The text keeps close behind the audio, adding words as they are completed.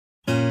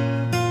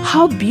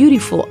How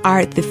beautiful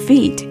are the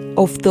feet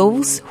of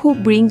those who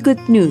bring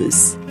good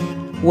news.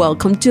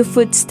 Welcome to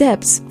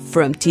Footsteps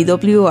from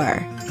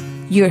TWR.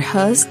 Your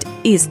host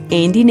is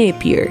Andy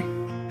Napier.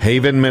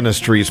 Haven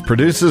Ministries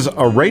produces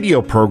a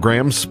radio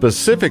program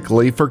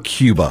specifically for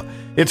Cuba.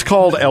 It's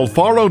called El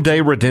Faro de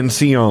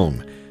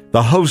Redención.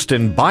 The host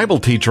and Bible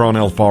teacher on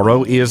El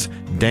Faro is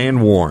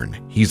Dan Warne.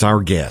 He's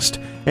our guest.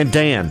 And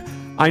Dan,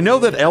 I know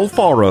that El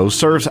Faro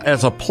serves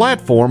as a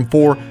platform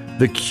for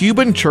the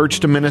Cuban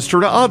church to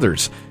minister to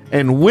others.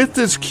 And with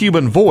this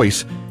Cuban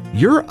voice,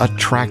 you're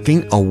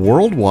attracting a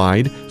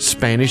worldwide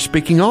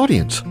Spanish-speaking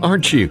audience,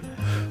 aren't you?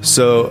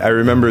 So I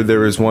remember there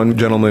was one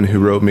gentleman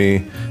who wrote me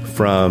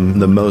from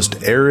the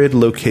most arid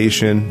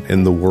location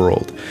in the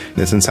world. And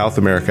it's in South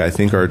America, I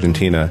think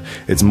Argentina.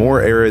 It's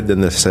more arid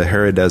than the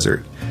Sahara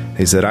Desert.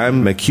 He said,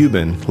 I'm a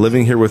Cuban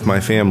living here with my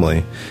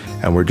family,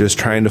 and we're just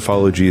trying to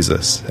follow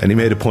Jesus. And he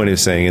made a point of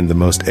saying, in the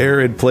most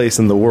arid place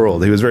in the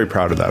world. He was very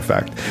proud of that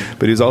fact.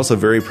 But he was also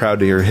very proud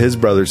to hear his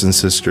brothers and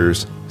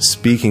sisters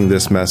speaking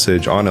this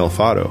message on El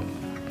Faro.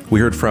 We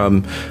heard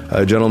from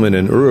a gentleman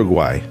in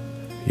Uruguay.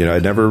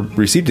 I'd never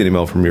received an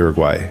email from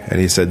Uruguay. And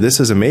he said,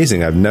 this is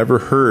amazing. I've never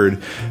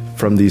heard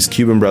from these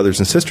Cuban brothers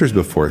and sisters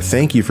before.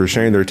 Thank you for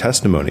sharing their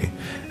testimony.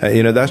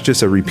 That's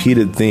just a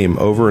repeated theme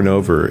over and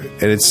over.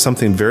 And it's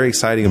something very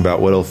exciting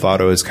about what El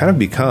Faro has kind of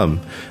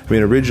become.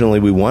 Originally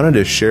we wanted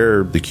to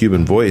share the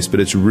Cuban voice, but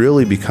it's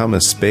really become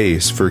a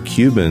space for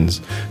Cubans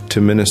to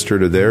minister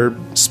to their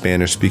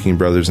Spanish-speaking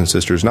brothers and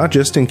sisters, not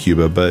just in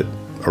Cuba, but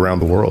around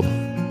the world.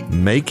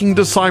 Making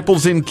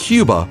disciples in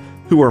Cuba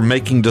who are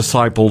making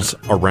disciples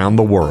around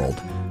the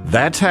world.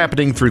 That's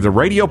happening through the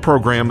radio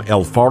program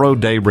El Faro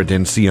de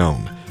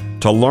Redención.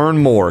 To learn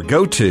more,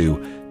 go to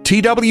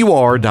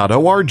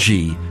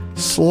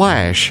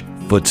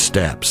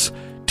twr.org/footsteps.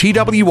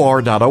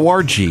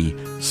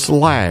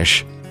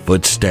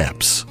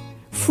 twr.org/footsteps.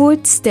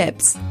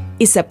 Footsteps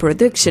is a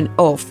production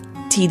of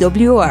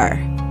TWR.